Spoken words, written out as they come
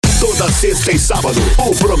Toda sexta e sábado,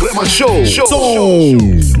 o programa Show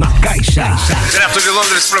na Caixa. Direto de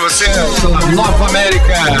Londres pra você, pela Nova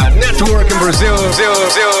América Network em Brasil.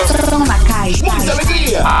 Som na Caixa. Muita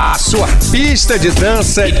alegria. A sua pista de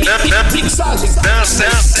dança. Mixagem. Dança.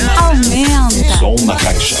 Aumenta. Som na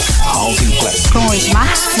Caixa. House Classic. Com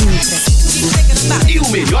Osmar Sintra. E o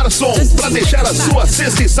melhor som pra deixar a sua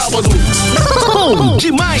sexta e sábado bom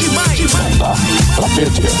demais. Pra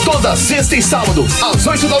perder. Toda sexta e sábado, às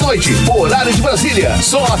 8 da noite, horário de Brasília.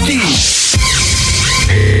 Só aqui.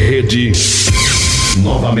 Rede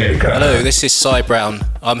Nova América. Hello, this is Cy Brown.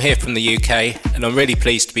 I'm here from the UK and I'm really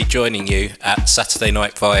pleased to be joining you at Saturday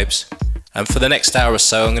Night Vibes. And for the next hour or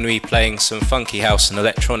so, I'm going to be playing some funky house and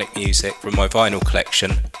electronic music from my vinyl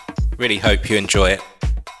collection. Really hope you enjoy it.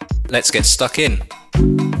 Let's get stuck in.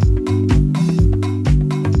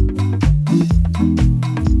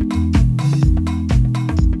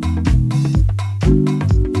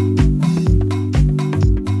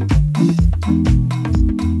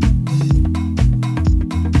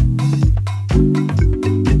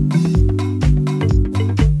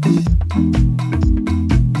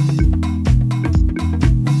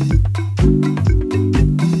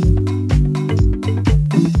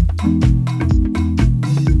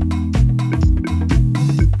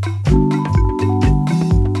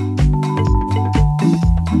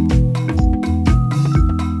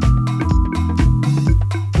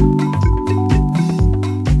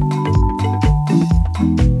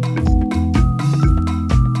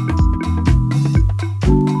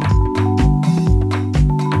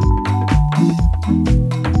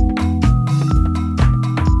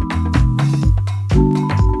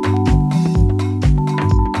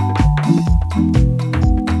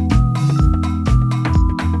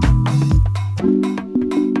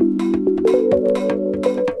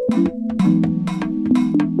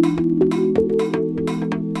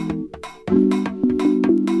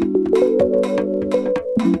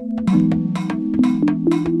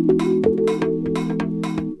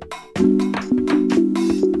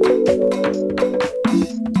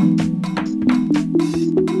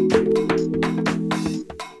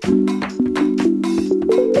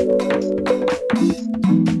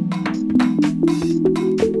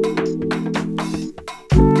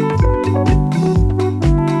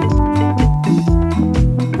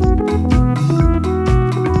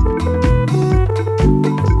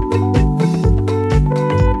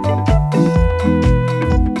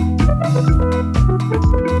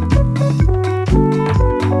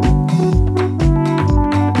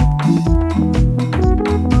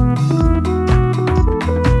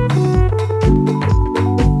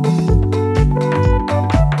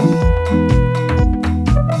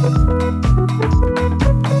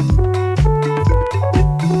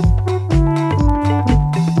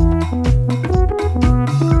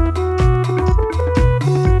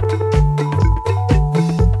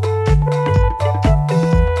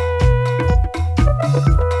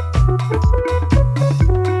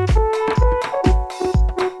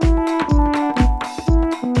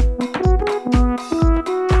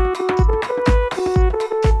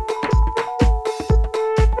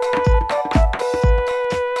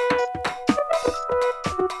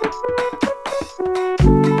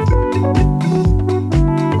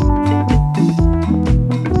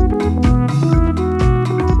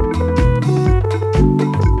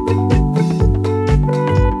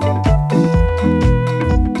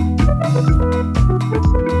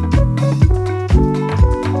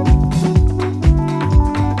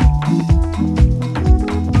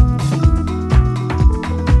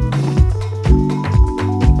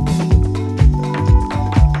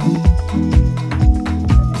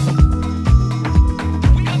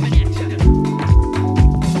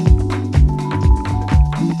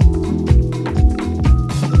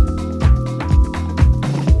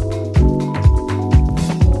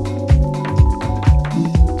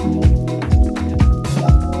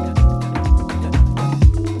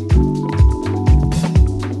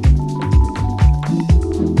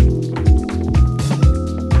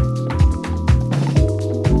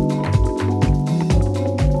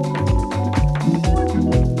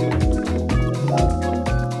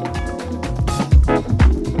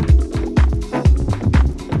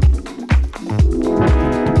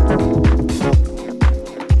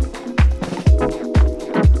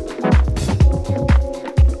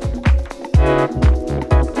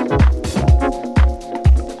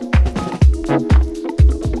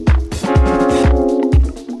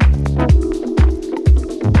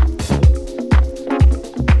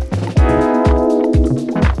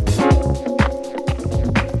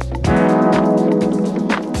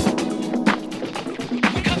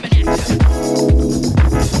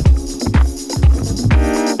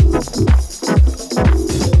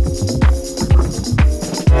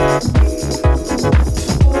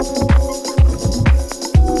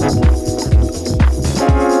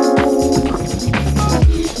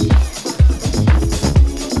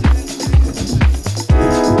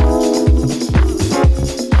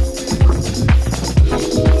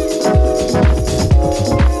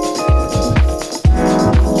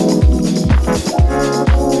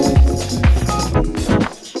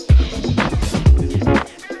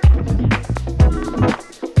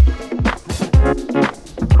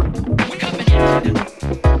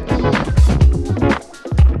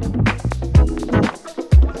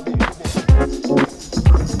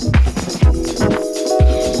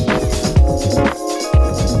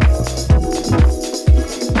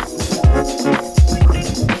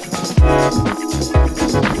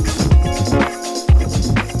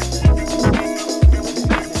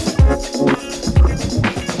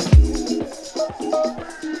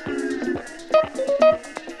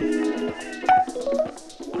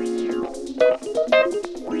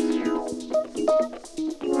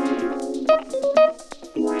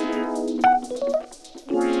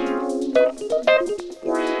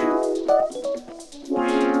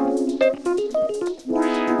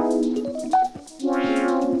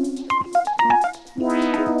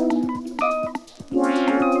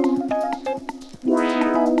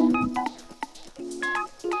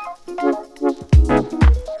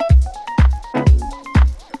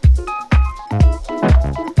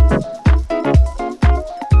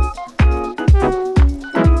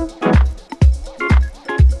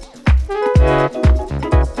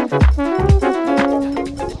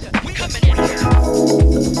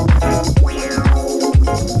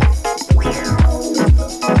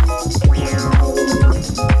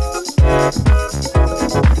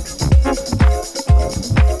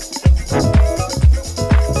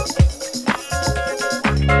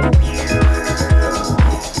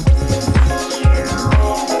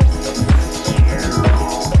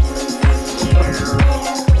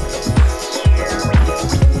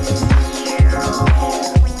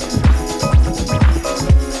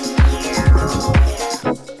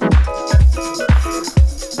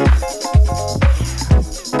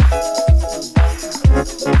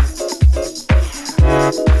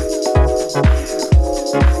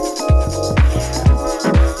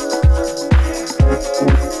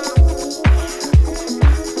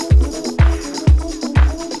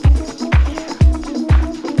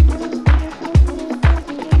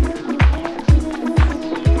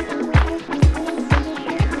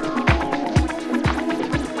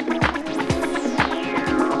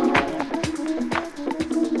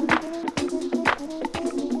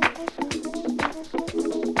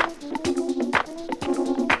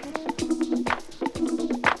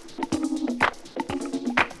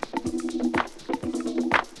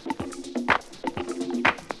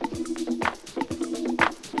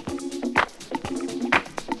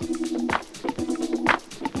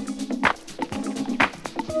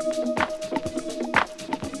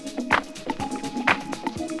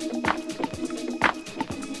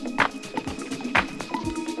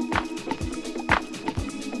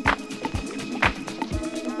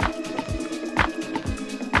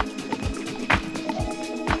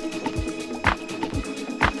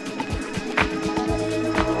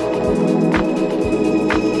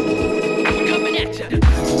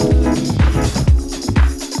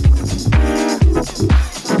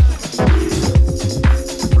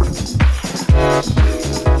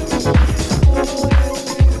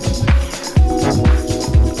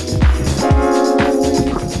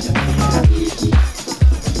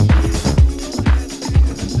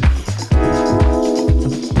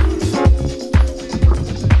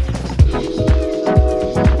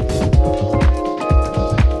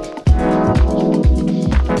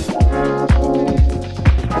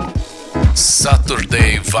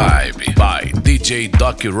 Saturday Vibe by DJ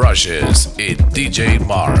Doc Rogers e DJ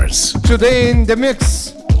Mars. Today in the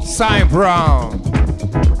mix, Cy Brown.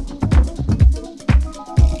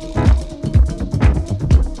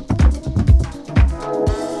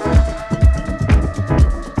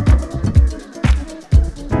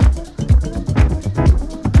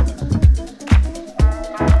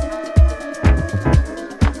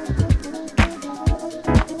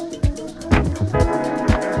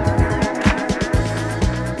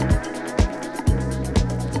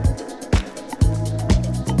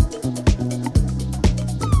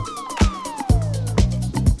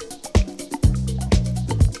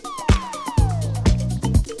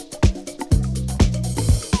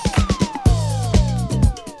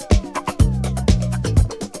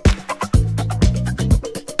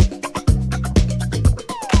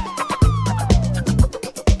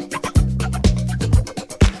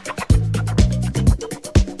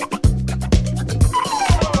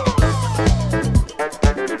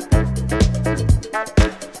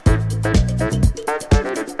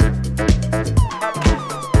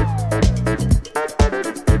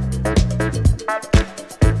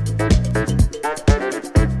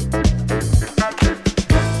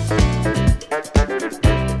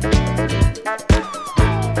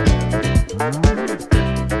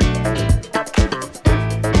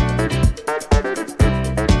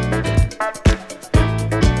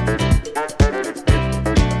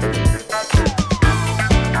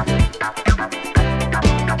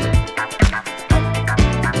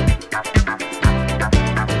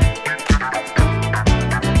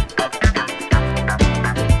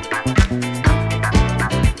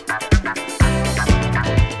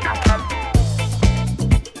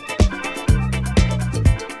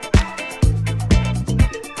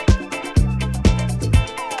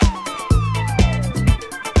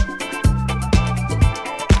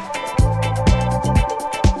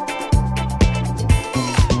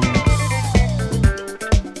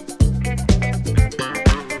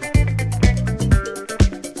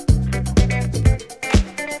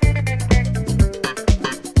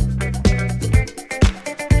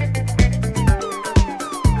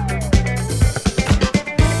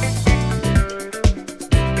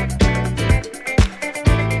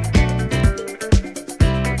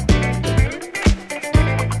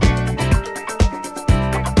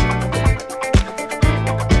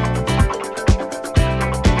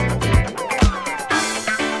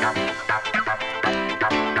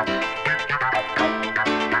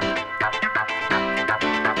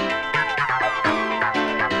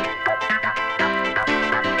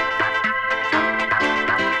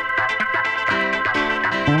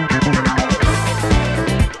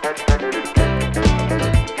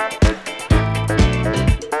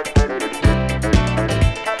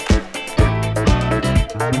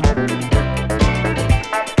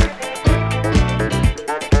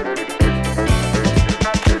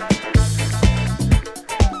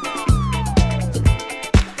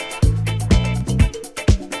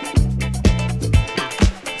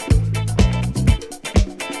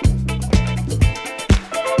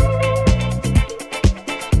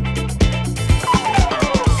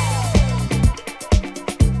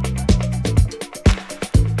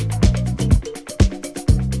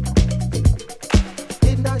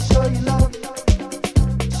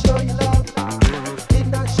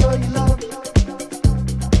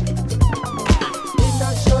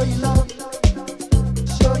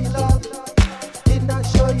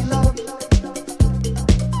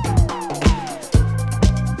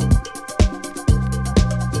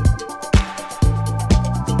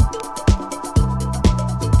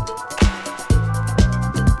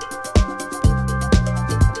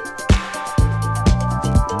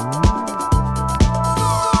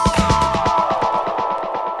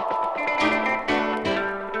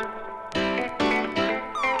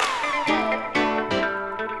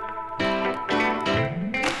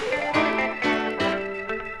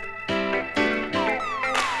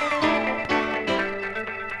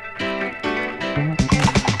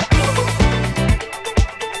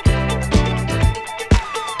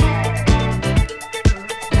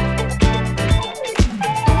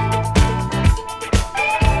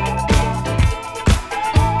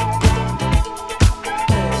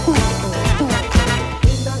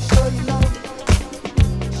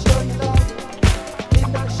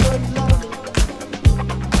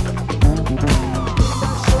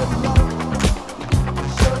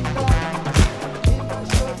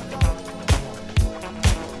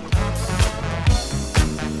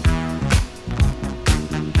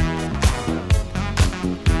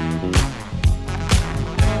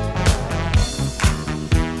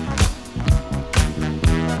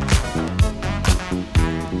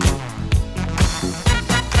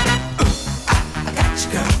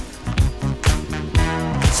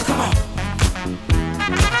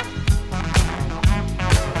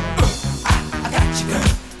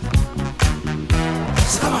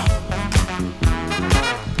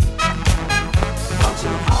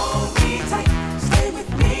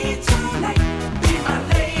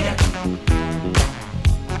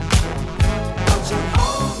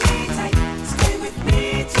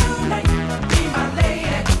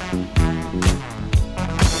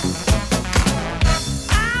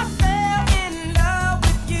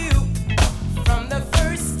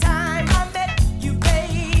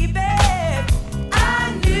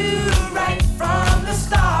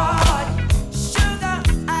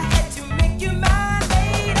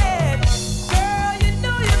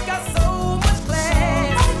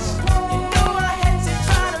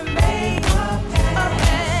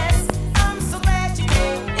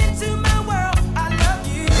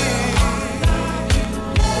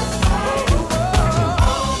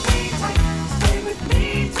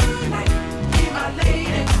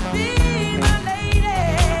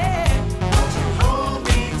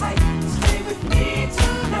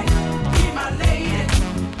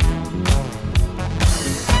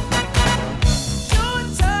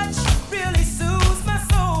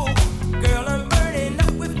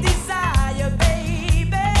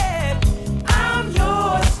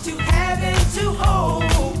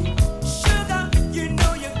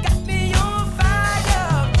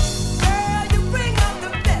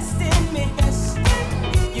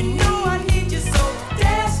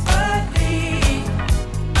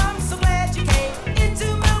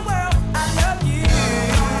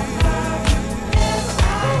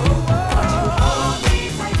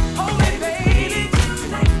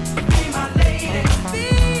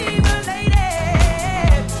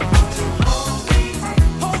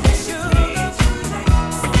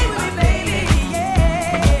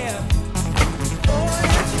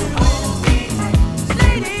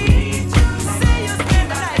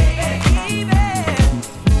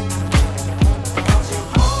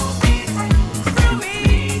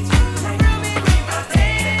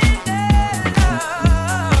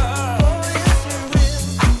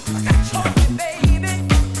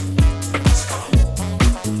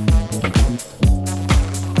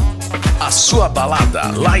 sua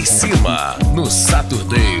balada lá em cima, no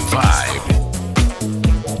Saturday Vibe.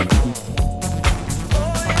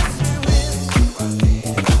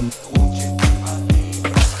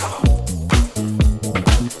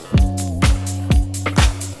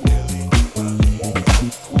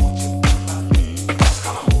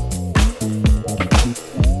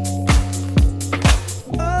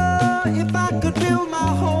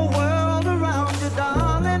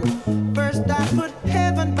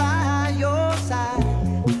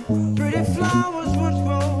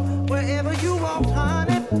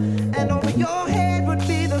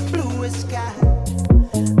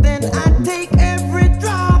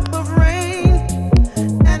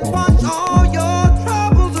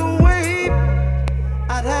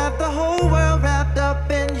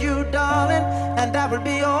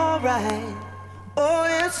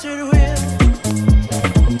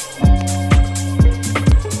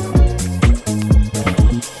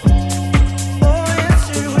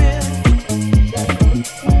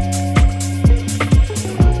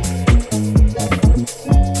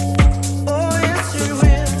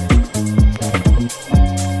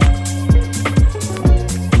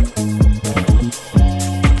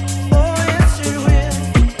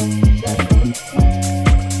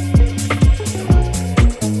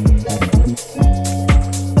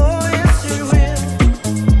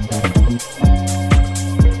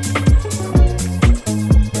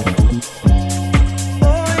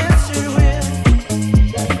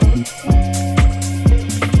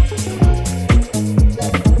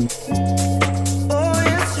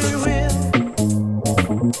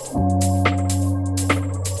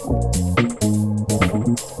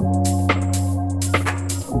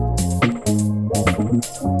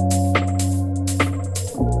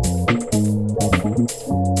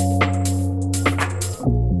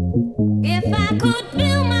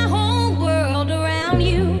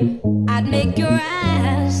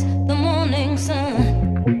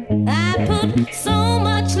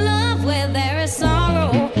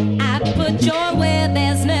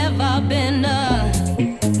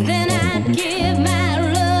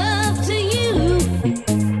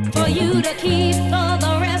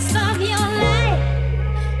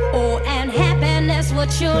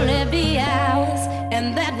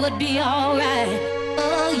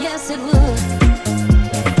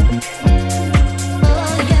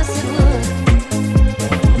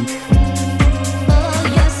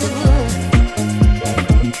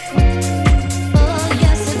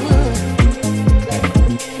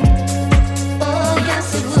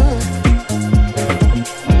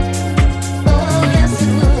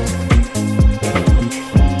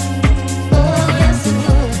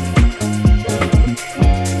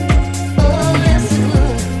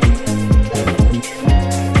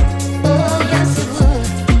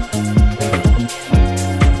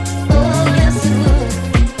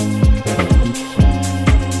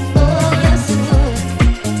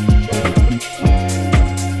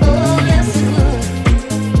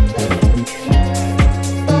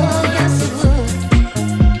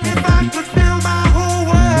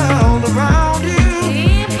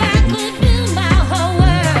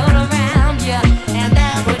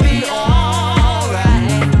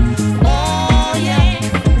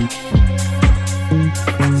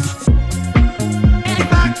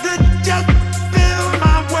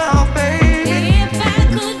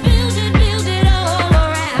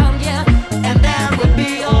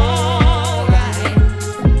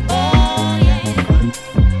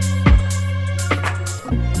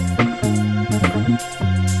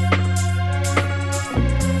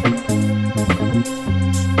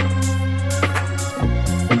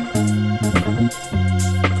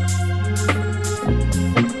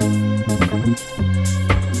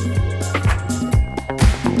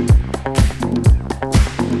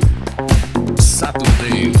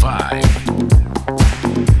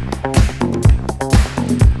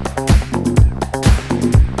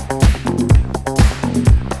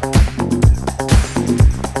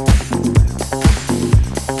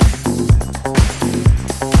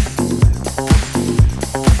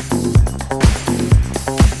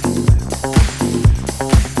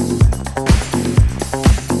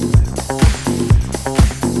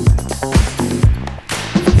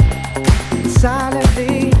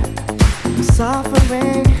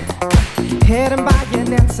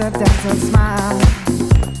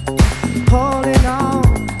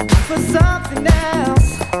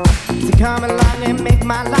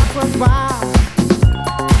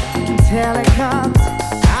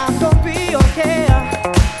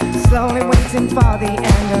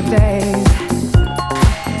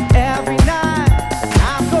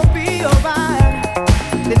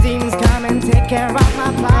 Care of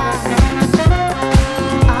my pride.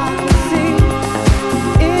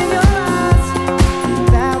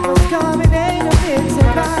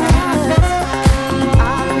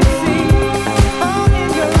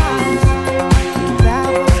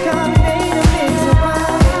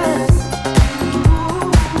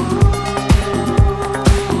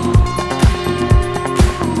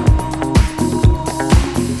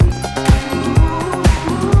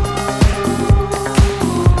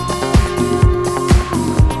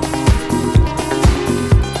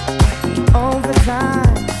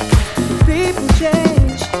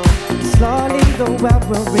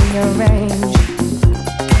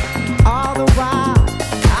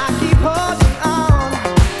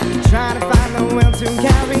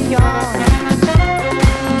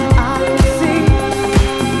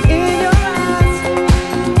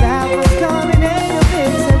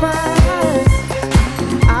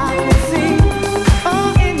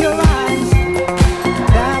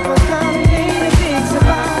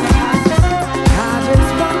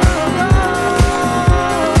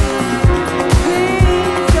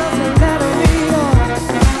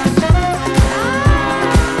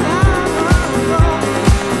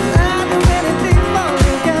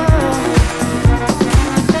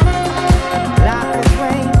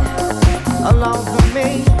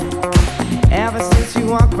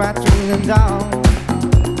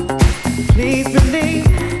 Please believe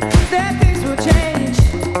that things will change,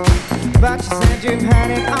 but you said you've had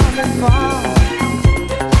it all before.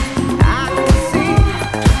 I can see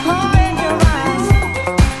all in your eyes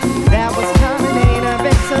that was coming ain't a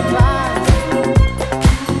big surprise.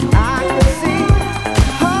 I can see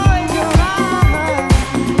all in your eyes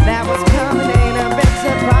that was coming ain't a big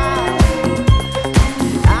surprise.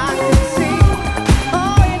 I can see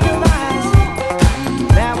all in your eyes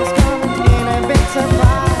that was coming ain't a big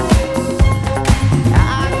surprise.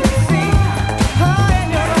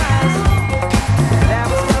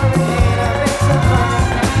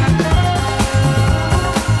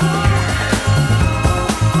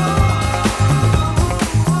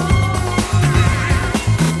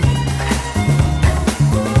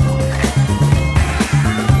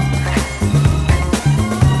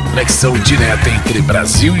 Conexão direta entre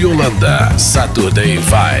Brasil e Holanda. Saturday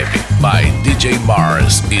Vibe by DJ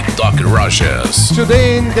Mars e Doc Rogers.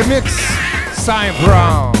 Today in the mix, Cy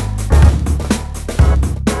Brown.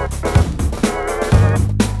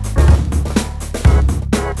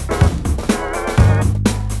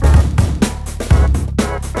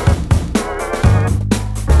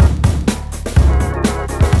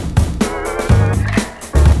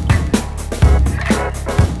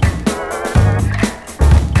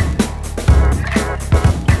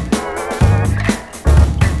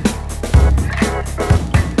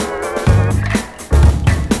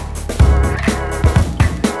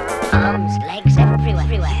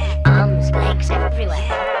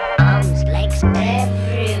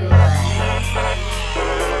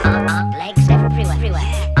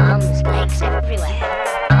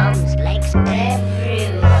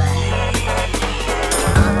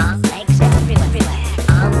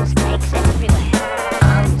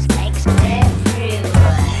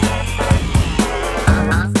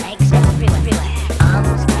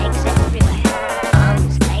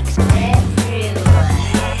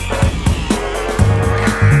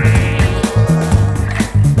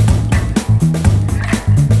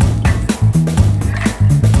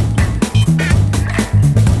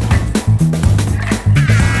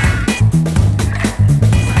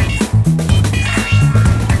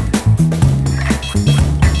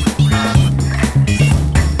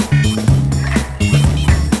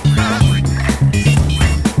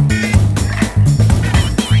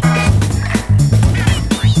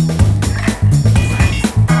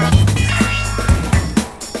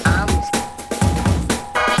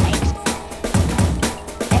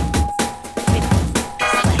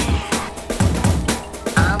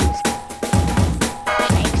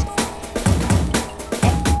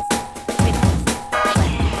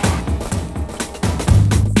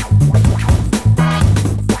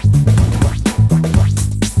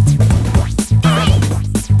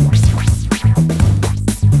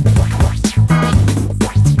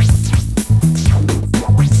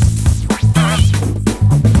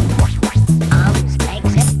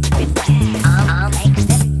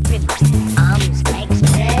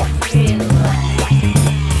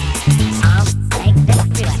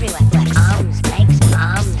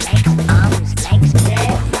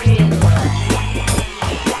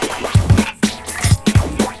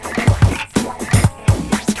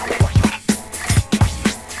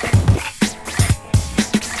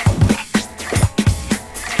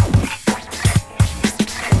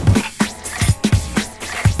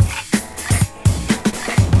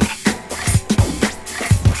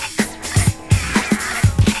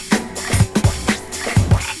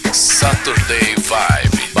 Saturday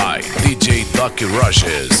Vibe by DJ Doc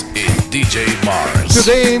Rogers e DJ Mars.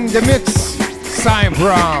 Today in the mix, Cy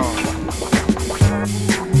Brown.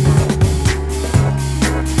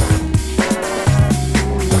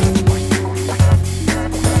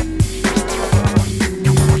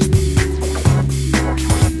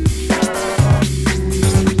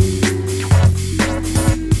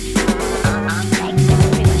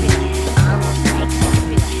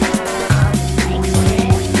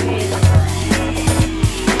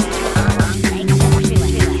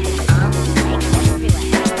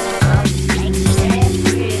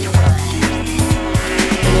 Everywhere.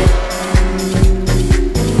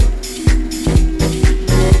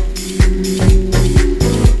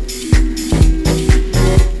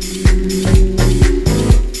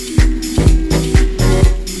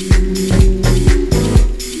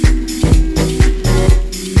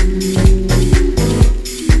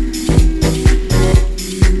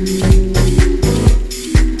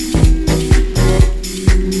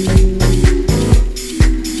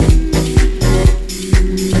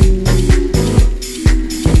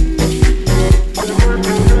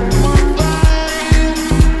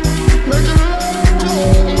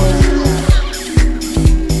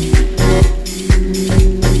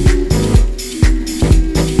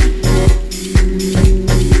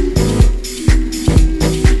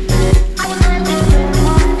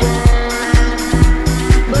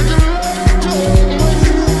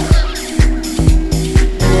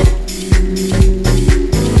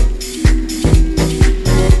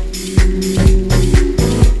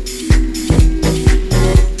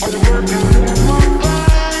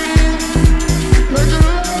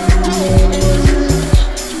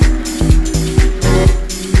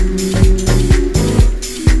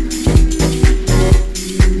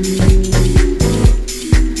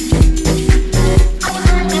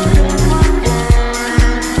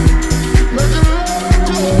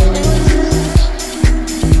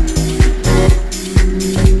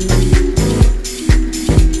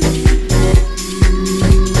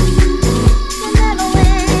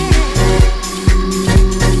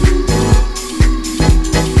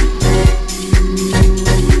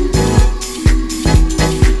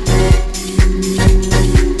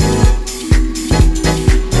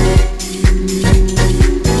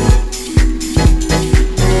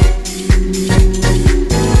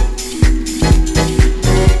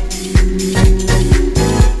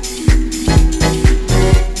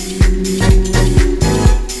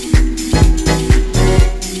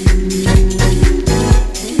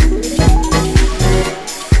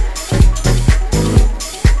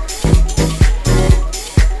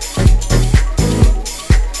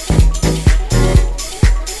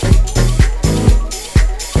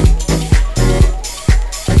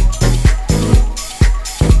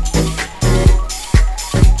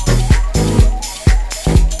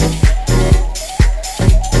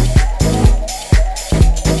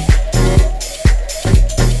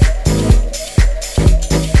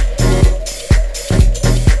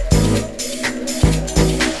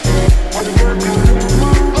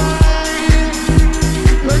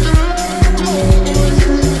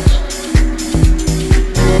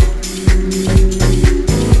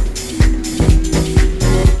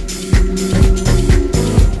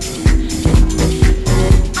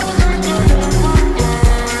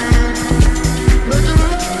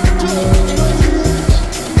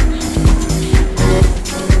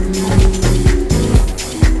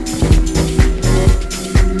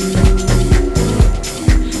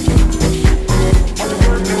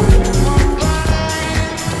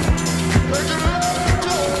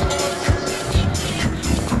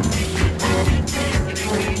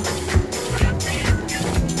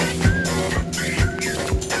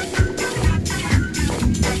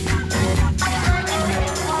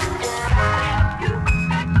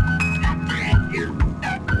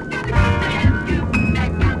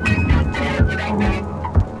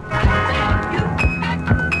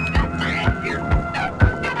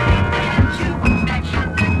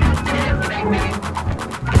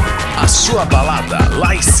 sua balada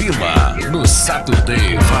lá em cima no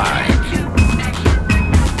Saturday Vibe.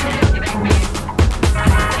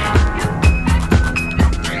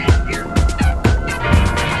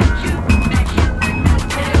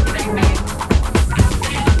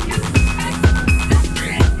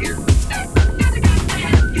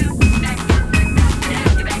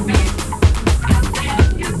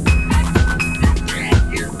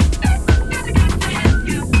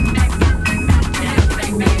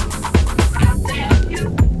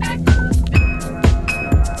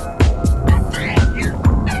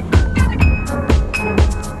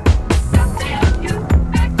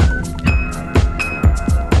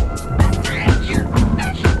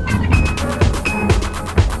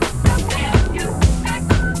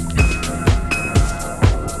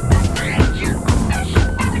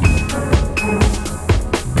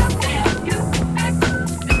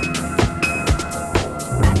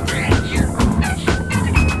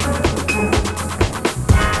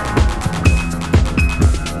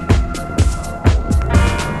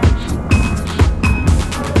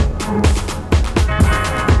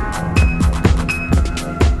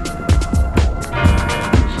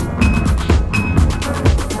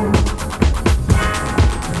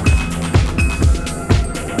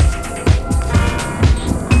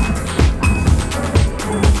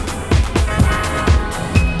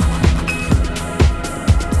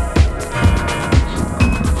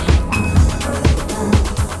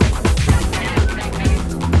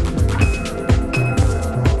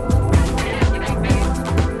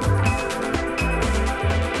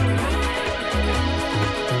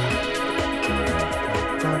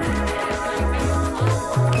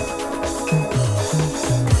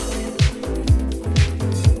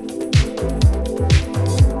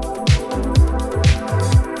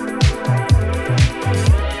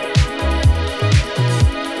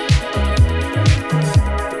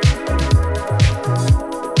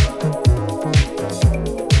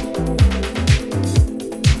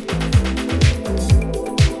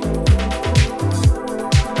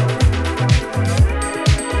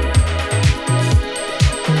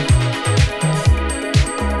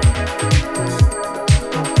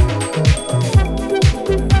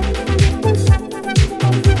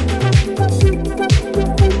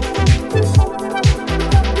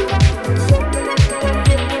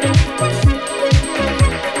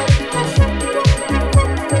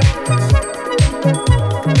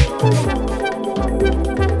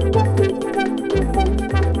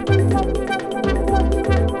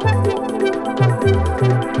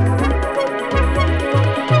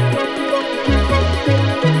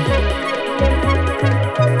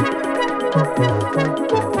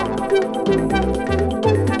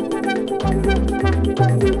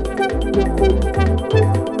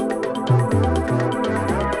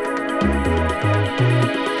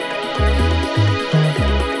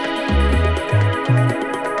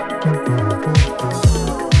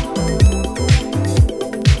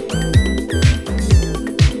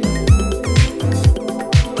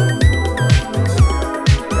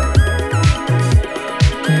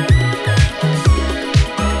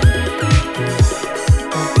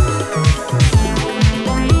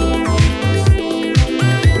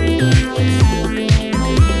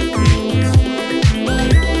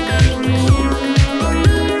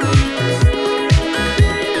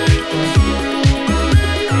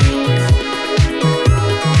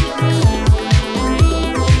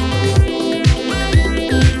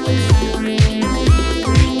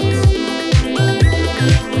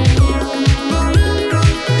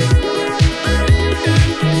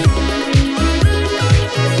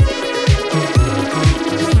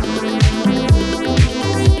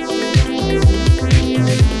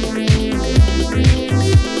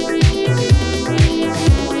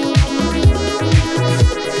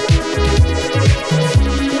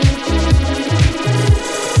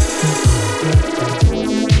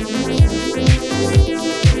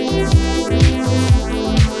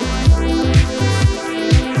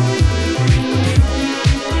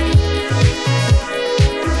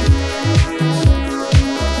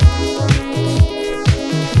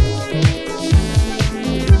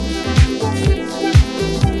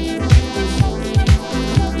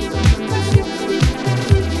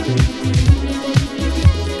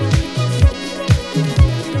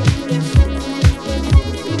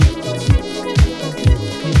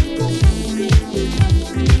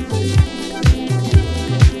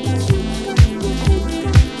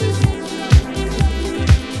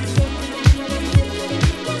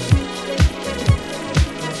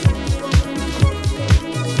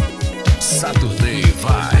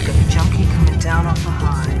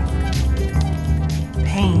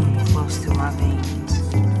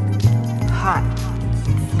 hot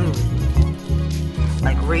and fluid,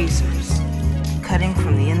 like razors cutting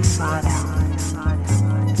from the inside out.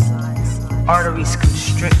 Arteries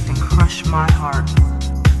constrict and crush my heart.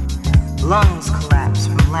 Lungs collapse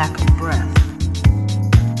from lack of breath.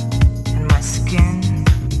 And my skin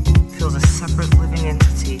feels a separate living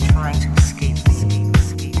entity trying to escape me.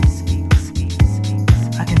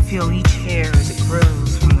 I can feel each hair as it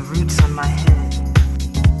grows from the roots on my head.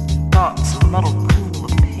 Thoughts a muddled pool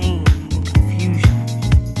of pain and confusion.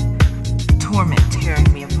 Torment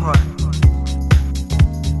tearing me apart.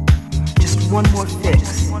 Just one more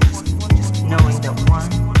fix. Knowing that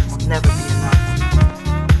one will never be enough.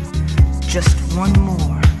 Just one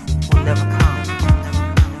more will never come.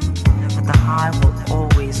 But the high will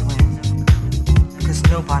always win. Because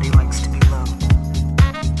nobody likes to be low.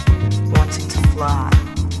 Wanting to fly.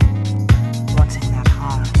 Wanting that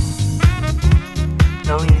high.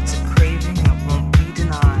 Knowing it's a craving that won't be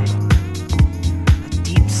denied. A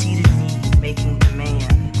deep-seated need making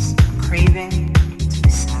demands. A craving to be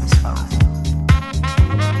satisfied.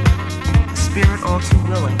 Spirit all too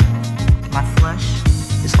willing, my flesh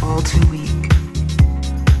is all too weak.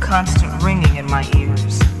 Constant ringing in my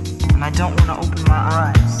ears, and I don't want to open my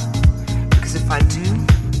eyes. Because if I do,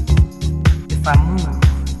 if I move,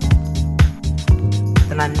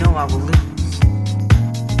 then I know I will lose.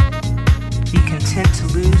 Be content to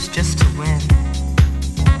lose just to win.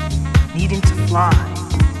 Needing to fly,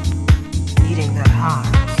 needing that high.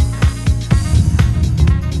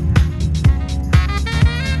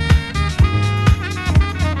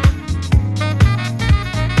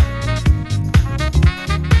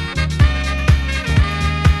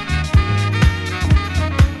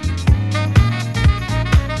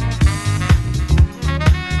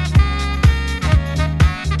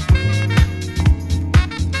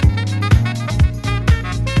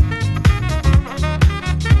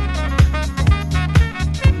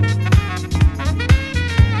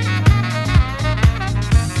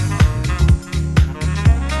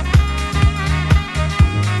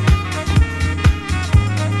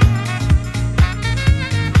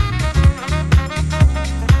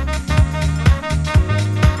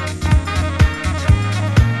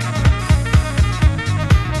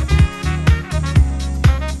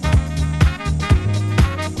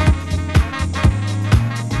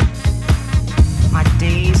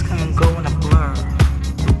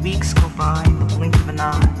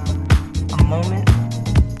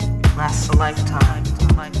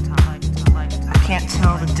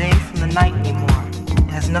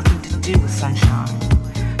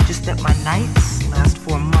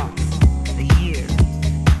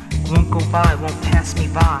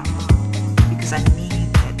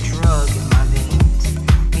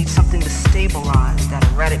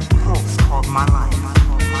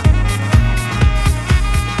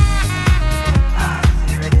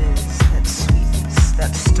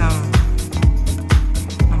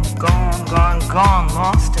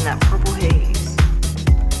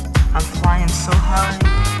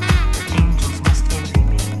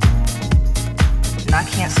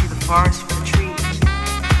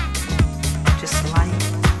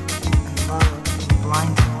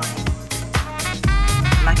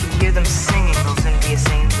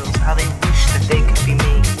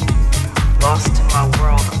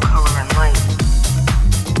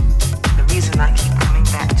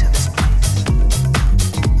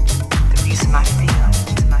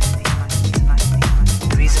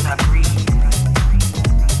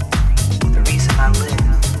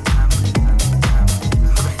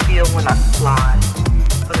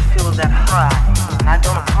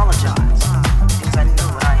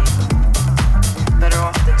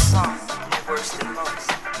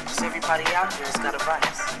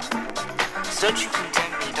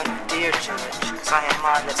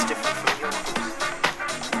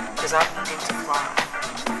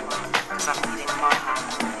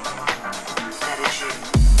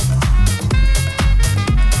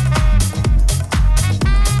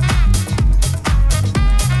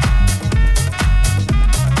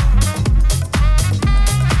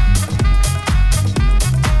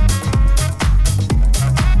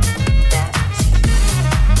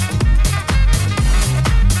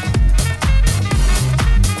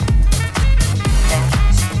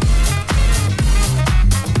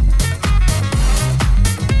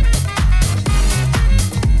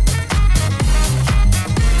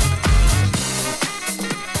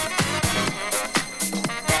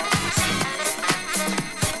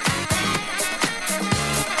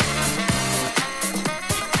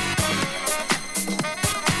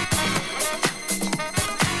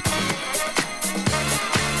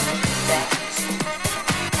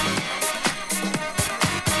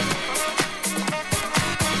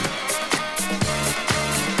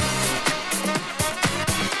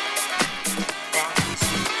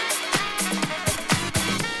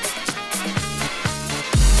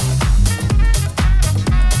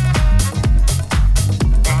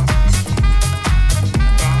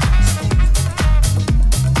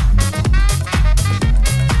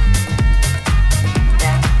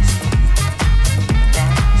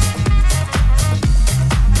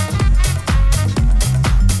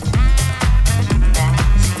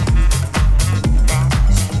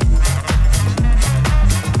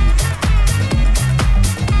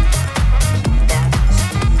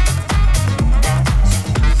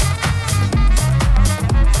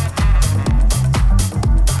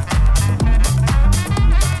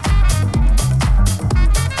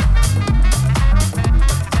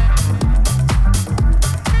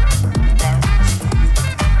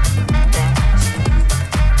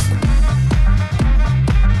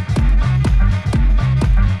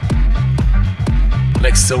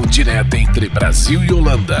 Conexão direta entre Brasil e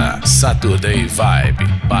Holanda. Saturday Vibe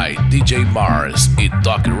by DJ Mars e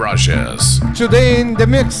Doc Rogers. Today in the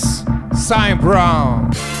mix, Cy Brown.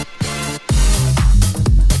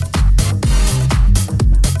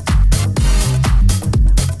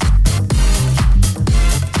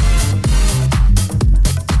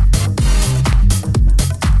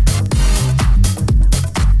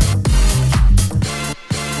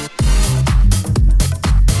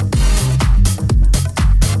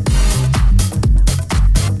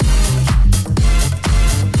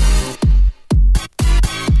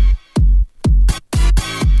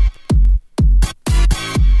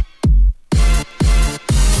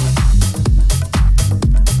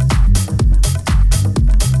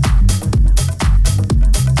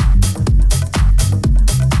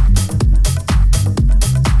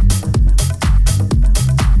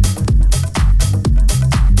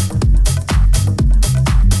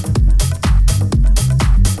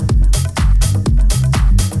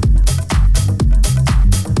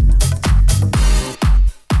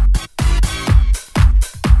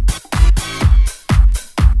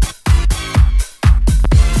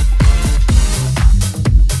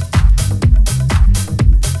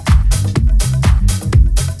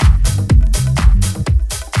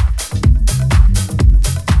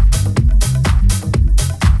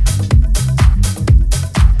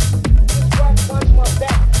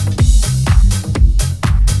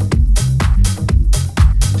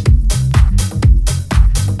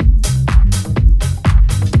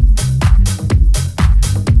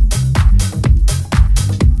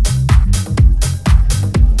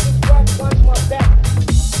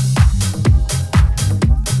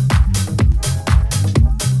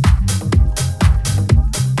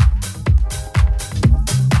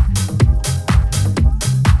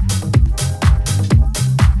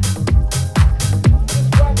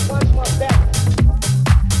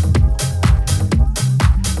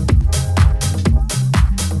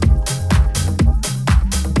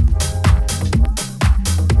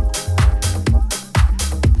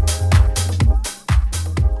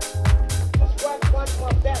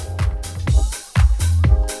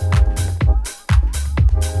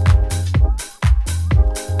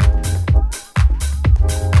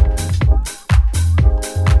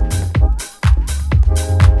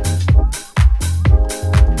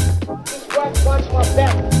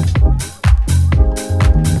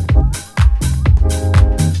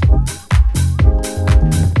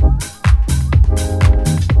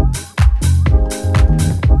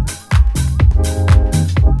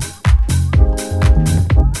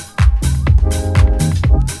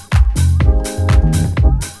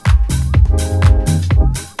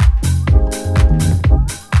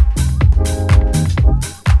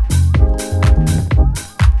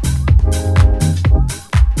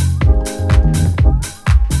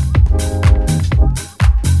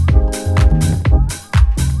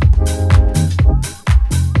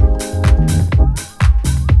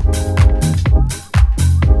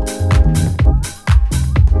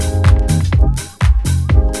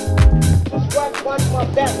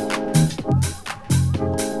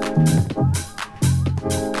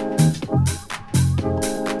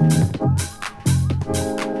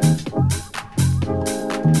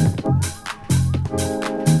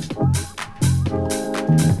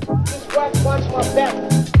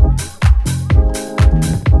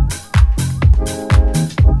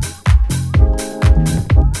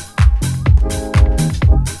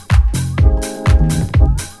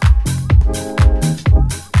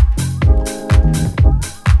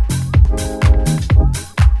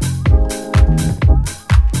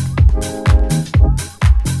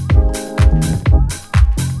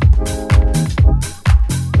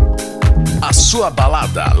 Sua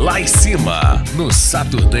balada lá em cima no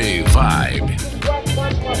Saturday Vibe.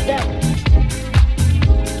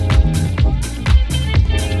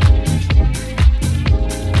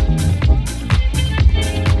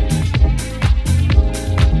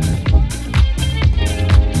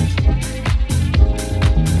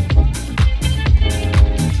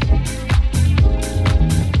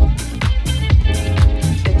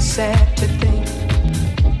 It's sad to think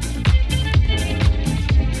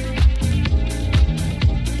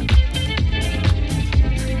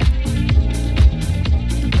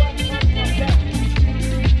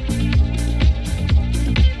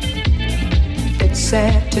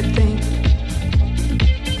sad to think,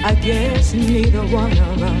 I guess neither one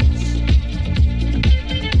of us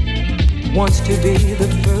wants to be the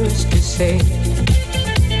first to say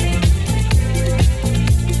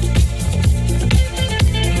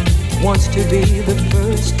wants to be the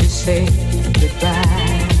first to say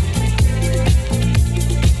goodbye.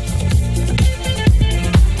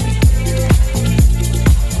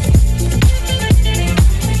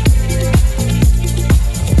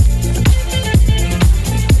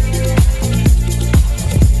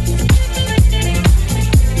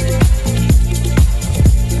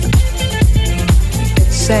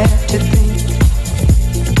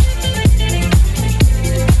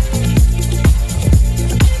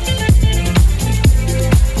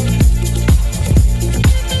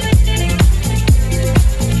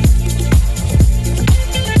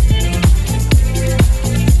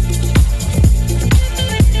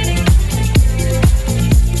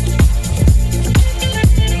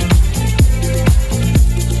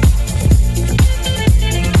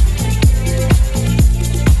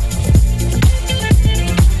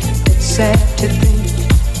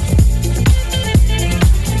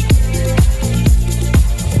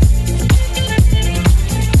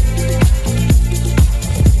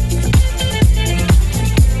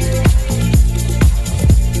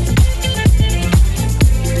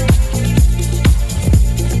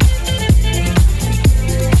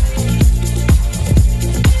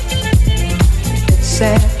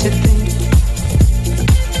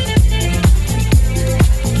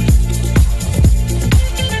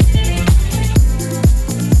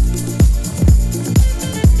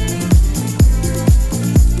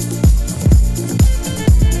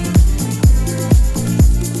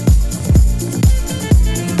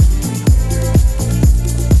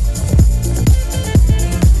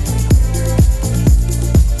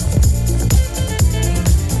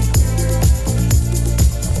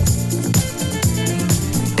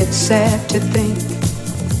 to think.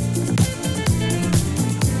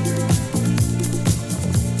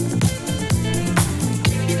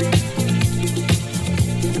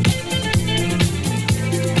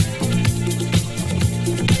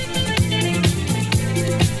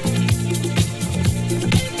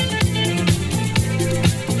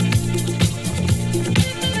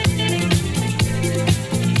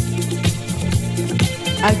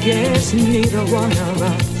 I guess neither one of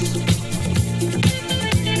us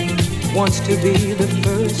wants to be the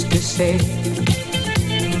first to say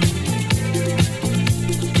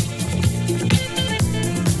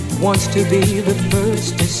wants to be the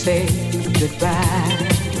first to say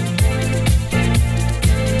goodbye.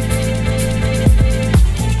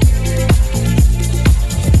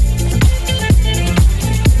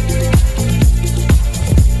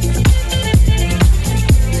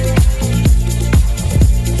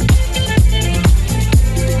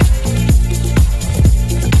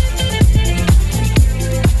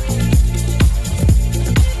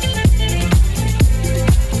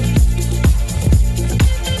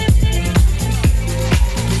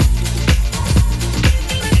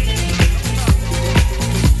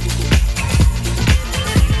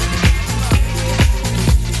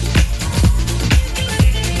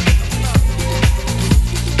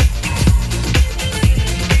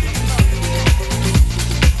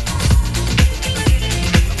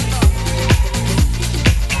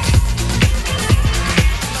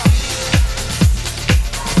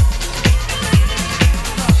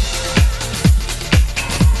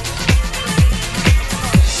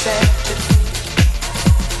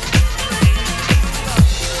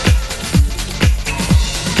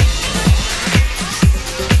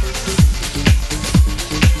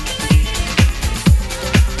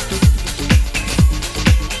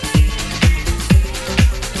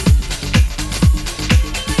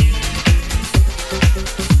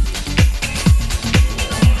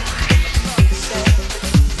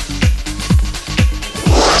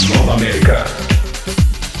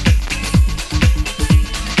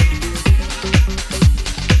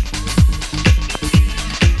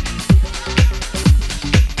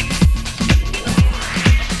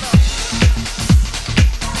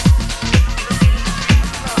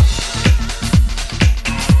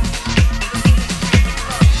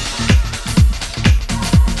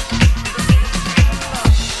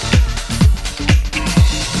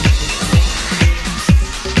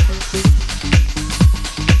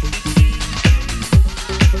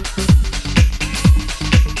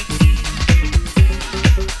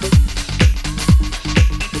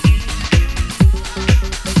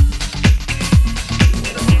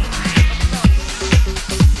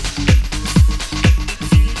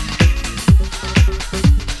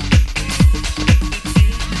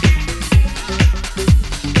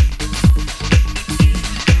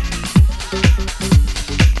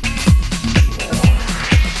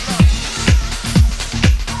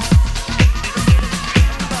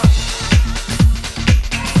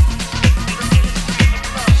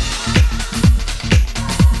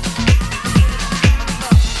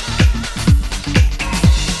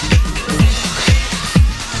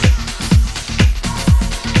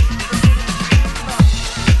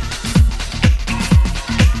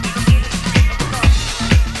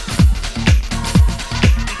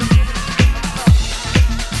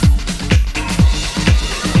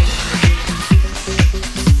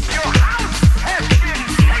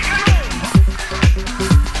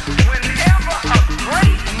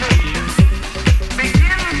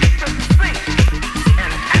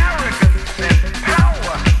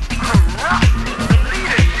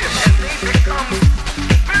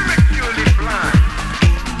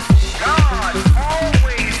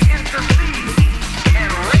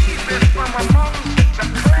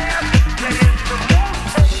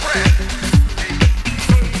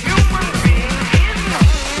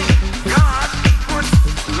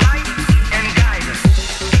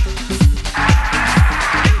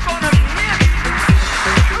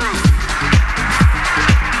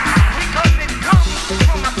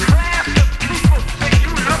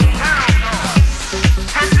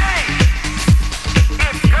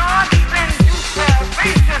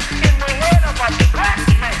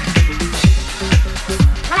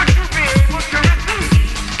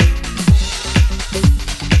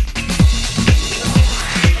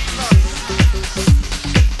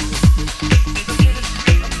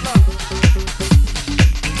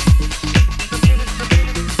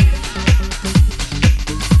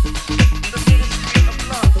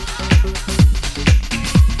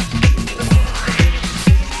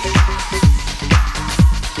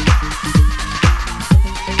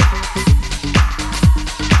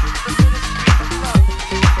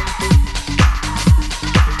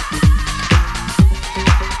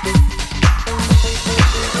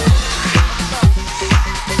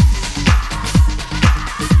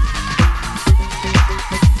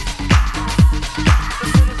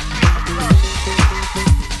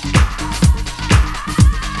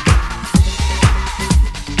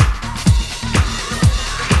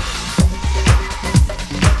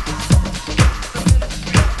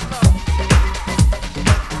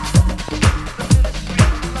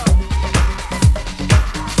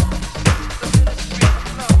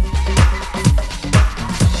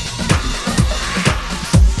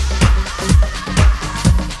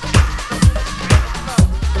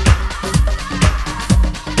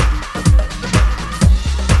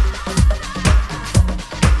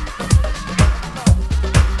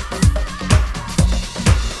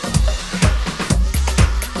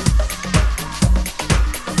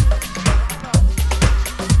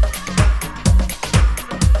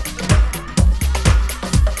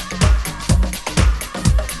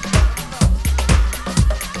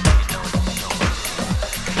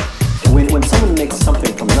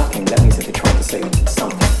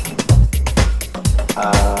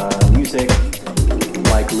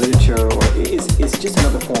 literature, or it's just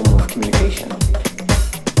another form of communication.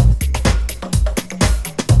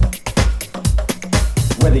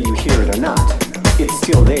 Whether you hear it or not, it's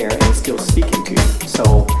still there and it's still speaking to you.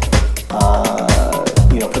 So,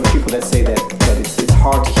 for the people that say that it's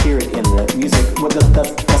hard to hear it in the music, well,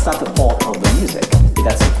 that's not the fault of the music.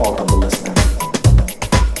 That's the fault of the listener.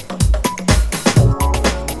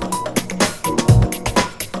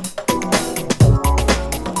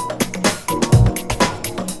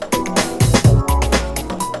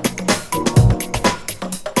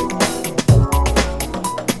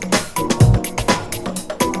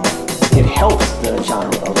 It helps the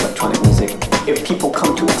genre of electronic music if people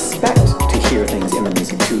come to expect to hear things in the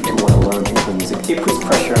music, to want to learn things from music. It puts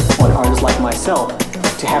pressure on artists like myself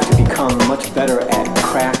to have to become much better at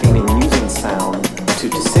crafting and using sound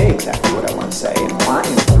to say exactly what I want to say and find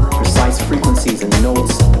precise frequencies and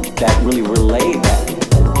notes that really relay that.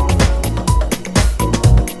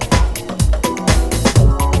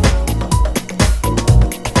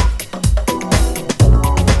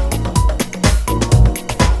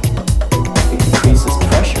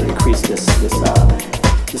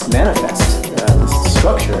 This manifest, this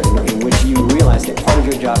structure in which you realize that part of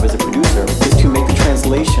your job as a producer is to make the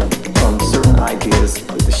translation from certain ideas,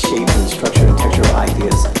 the shape and structure and texture of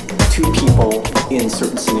ideas, to people in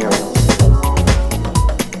certain scenarios.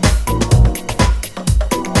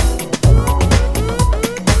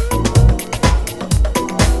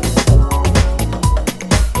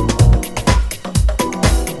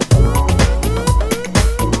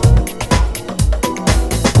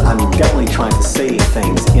 Trying to say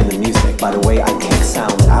things in the music by the way I take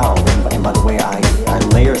sounds out and by the way I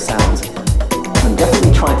layer sounds. I'm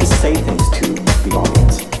definitely trying to say things to the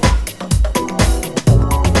audience.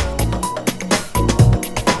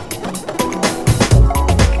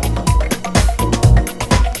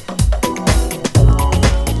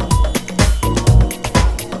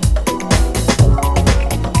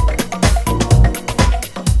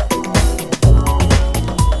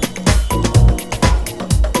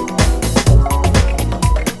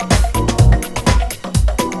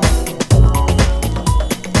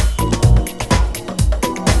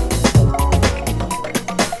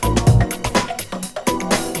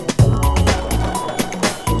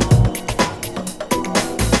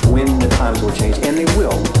 Will change, and they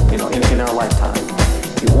will, in our lifetime.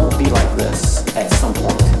 It won't be like this at some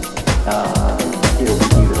point. It'll be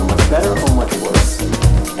either much better or much worse.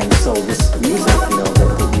 And so this music,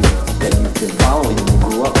 that you've been following and you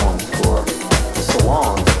grew up on for so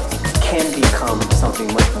long, can become something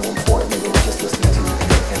much more important than just listening to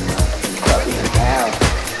and it can have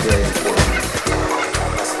very important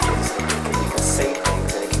messages. You can say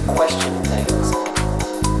things and it can question things.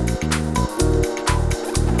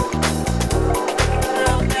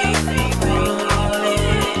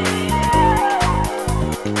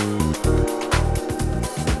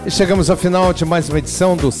 E chegamos ao final de mais uma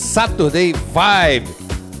edição do Saturday Vibe,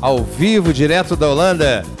 ao vivo, direto da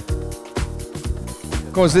Holanda,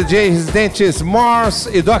 com os DJs residentes Mars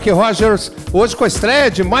e Doc Rogers, hoje com a estreia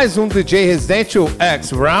de mais um DJ residente, o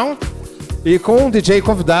X Brown, e com um DJ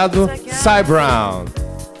convidado, Cy Brown.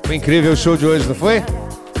 Foi incrível o show de hoje, não foi?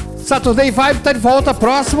 Saturday Vibe está de volta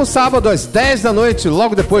próximo sábado às 10 da noite,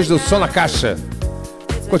 logo depois do Som na Caixa.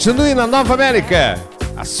 Continue na Nova América,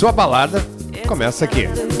 a sua balada começa aqui.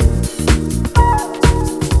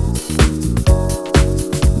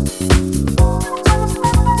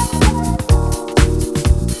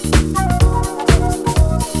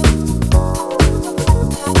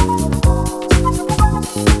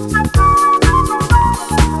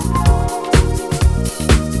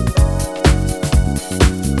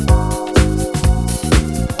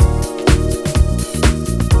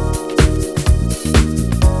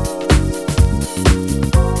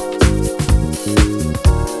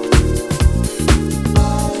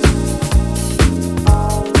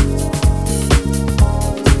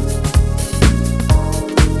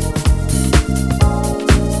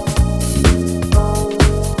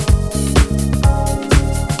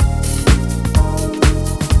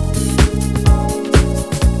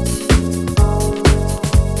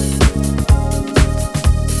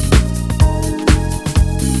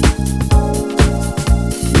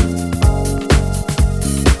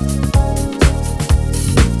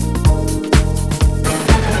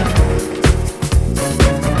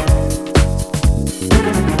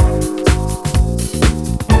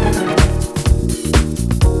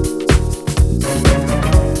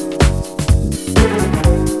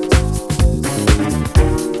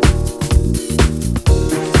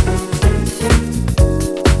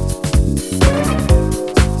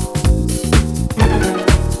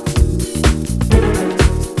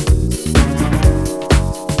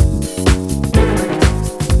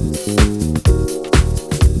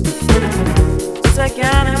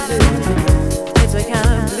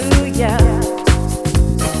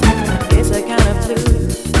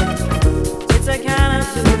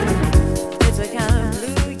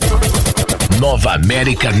 Nova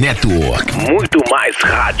América Network. Muito mais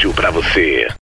rádio pra você.